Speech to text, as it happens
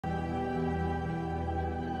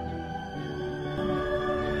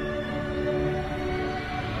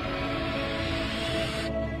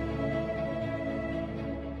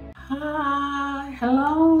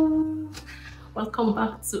Hello, welcome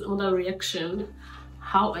back to another reaction.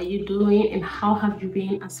 How are you doing and how have you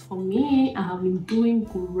been? As for me, I have been doing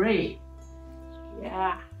great.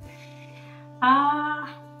 Yeah.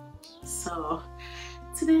 So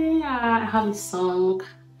today I have a song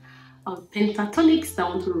of Pentatonix that I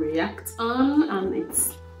want to react on, and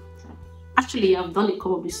it's actually I've done a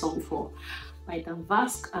cover of this song before by Dan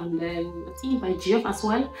Vask and then I think by Geoff as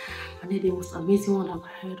well, and then the most amazing one I've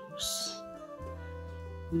heard was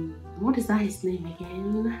what is that his name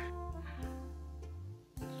again?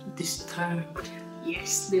 Disturbed.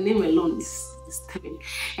 Yes, the name alone is disturbing.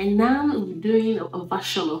 And now we're doing a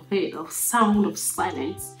version of it, of Sound of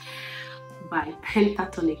Silence by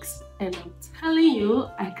Pentatonix, and I'm telling you,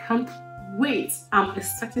 I can't wait. I'm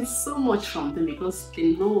expecting so much from them because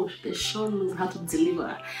they sure knows how to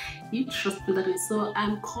deliver. You trust me that way. So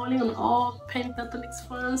I'm calling on all Pentatonix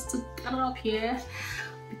fans to gather up here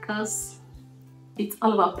because it's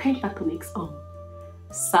all about Pentatonix on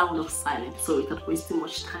Sound of Silence. So without wasting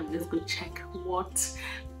much time, let's go check what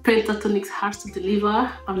Pentatonix has to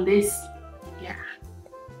deliver on this. Yeah.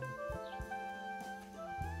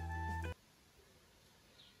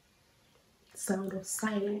 Sound of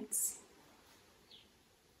Silence.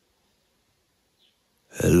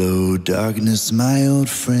 Hello, darkness, my old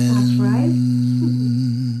friend.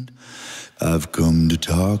 I've come to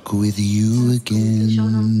talk with you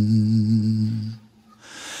again.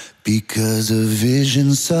 Because a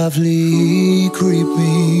vision softly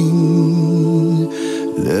creeping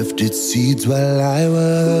left its seeds while I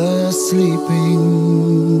was sleeping.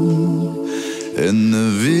 And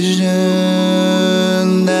the vision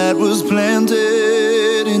that was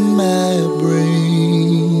planted in my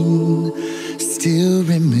brain still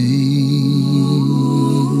remains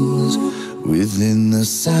within the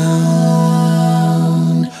sound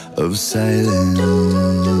of silence.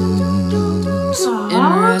 In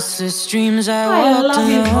restless dreams I walked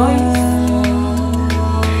alone,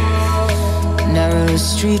 narrow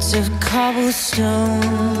streets of cobblestone,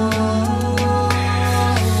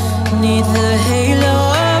 neath the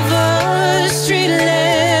halo of a street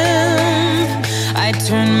lamp. I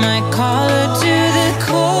turned my collar to the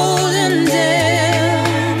cold and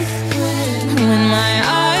damp, when my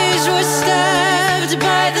eyes were stabbed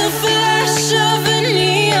by the flash of a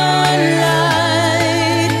neon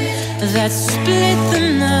light that split the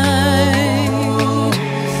night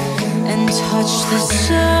and touched the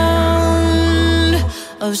sound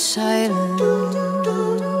of silence.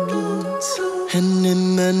 And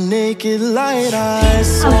in the naked light I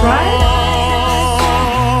saw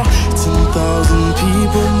 10,000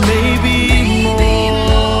 people, maybe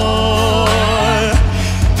more.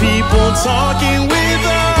 People talking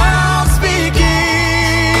without speaking,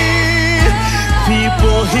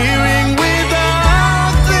 people hearing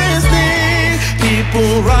without listening,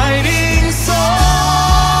 people writing songs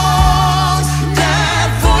that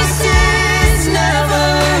voices never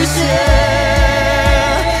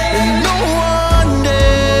share. And no one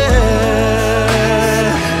dare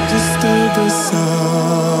disturb the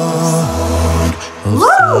sound of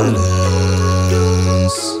silence.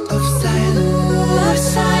 Of silence, of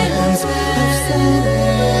silence, of silence.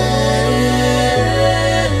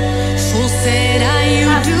 So said I,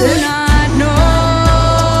 you do not know.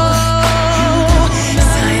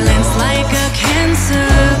 Silence like a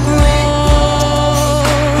cancer grows.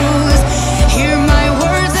 Hear my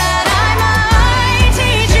words that I might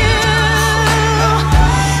teach you.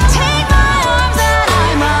 Take my arms that I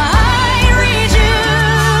might reach you.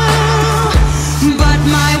 But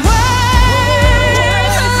my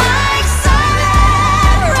words like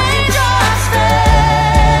silent raindrops fell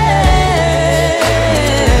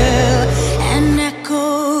and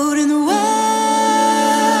echoed in the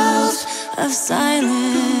wells of silence.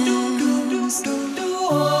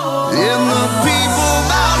 In the people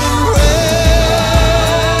mountain red,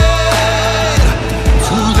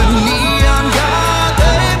 to the neon god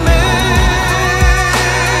they made,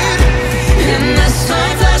 And the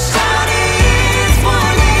sun flashed out its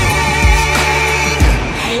warning,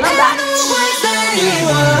 and the words that he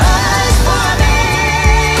was forming,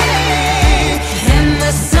 and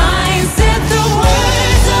the signs said the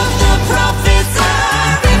words of the prophets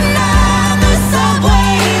are written on the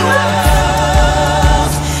subway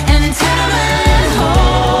walls and tenement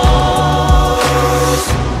halls,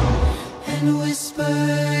 and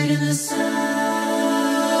whispered in the sound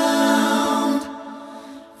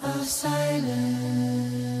of silence.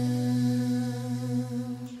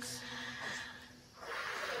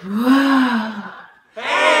 Wow.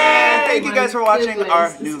 Thank you guys for watching goodness.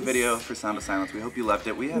 our new video for Sound of Silence. We hope you loved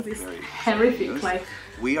it. We have This is very horrific. Like,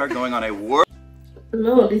 we are going on a world.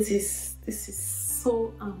 no, this is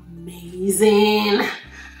so amazing.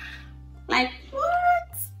 Like, what?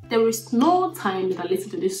 There is no time that I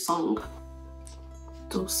listen to this song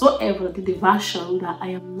to so ever the version that I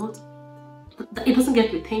am not, that it doesn't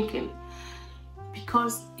get me thinking,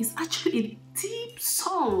 because it's actually a deep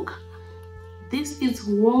song. This is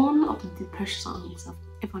one of the deepest songs I've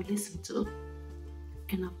ever listened to,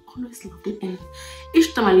 and I've always loved it. And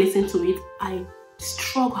each time I listen to it, I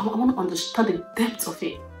struggle. I want to understand the depth of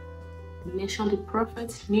it. The nation, the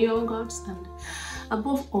prophets, neon gods, and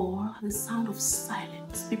above all, the sound of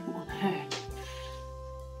silence people unheard.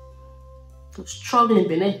 So struggling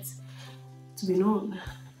beneath to be known.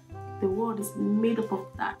 The world is made up of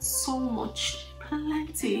that, so much,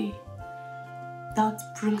 plenty. That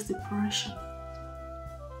brings depression.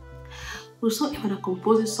 Whosoever that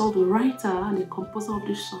composes song, the writer and the composer of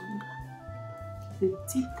this song, the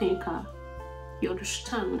deep thinker, you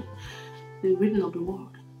understand the reading of the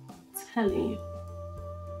word. I'm telling you,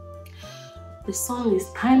 the song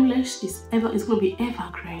is timeless. It's going to be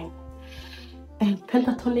evergreen. And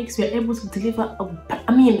Pentatonix, we are able to deliver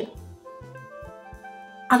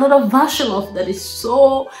another version of that is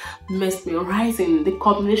so mesmerizing. The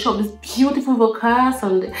combination of these beautiful vocals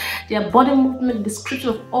and their body movement, the description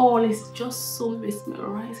of all is just so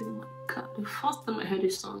mesmerizing. My God, the first time I heard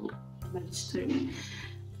this song,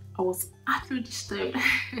 I was actually disturbed.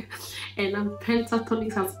 And now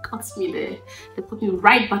Pentatonix has got me there. They put me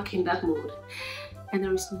right back in that mood. And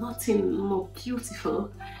there is nothing more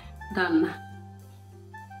beautiful than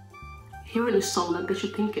hearing a song that gets you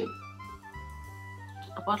thinking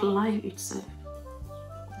about life itself.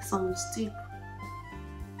 The song is deep.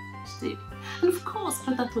 It's deep. And of course,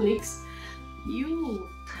 Pentatonix, you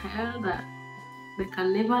tell that they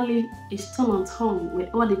can never leave a stone unturned.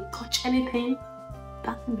 Whenever they touch anything,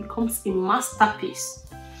 that thing becomes a masterpiece.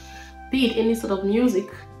 Be it any sort of music,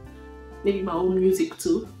 maybe my own music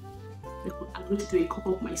too. They could agree to do a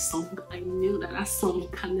cover of my song. I knew that song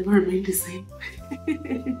can never remain the same.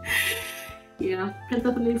 Yeah,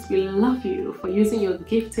 Pentatonix, we love you for using your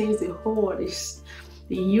giftings. The whole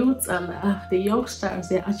the youth and the youngsters,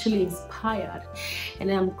 they're actually inspired,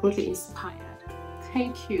 and I'm greatly inspired.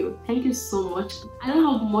 Thank you so much. I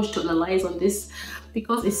don't have much to analyze on this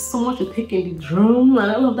because it's so much to take in the drum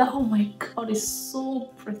and all of that. Oh my God, it's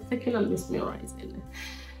so breathtaking and mesmerizing.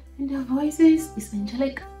 And their voices is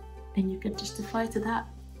angelic, and you can testify to that.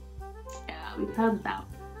 Yeah, without doubt.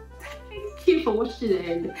 Thank you for watching the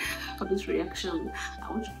end of this reaction. I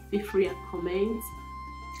want you to feel free and comment.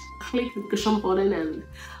 Click the notification button and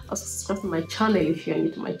also subscribe to my channel if you're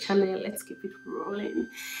new to my channel. Let's keep it rolling.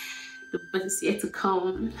 The best is yet to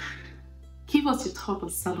come. Give us your thought on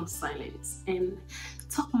Sound of Silence and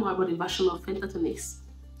talk more about the version of Pentatonix.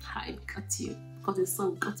 I got you because the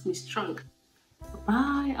song got me strong.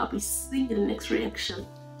 Bye. I'll be seeing you in the next reaction.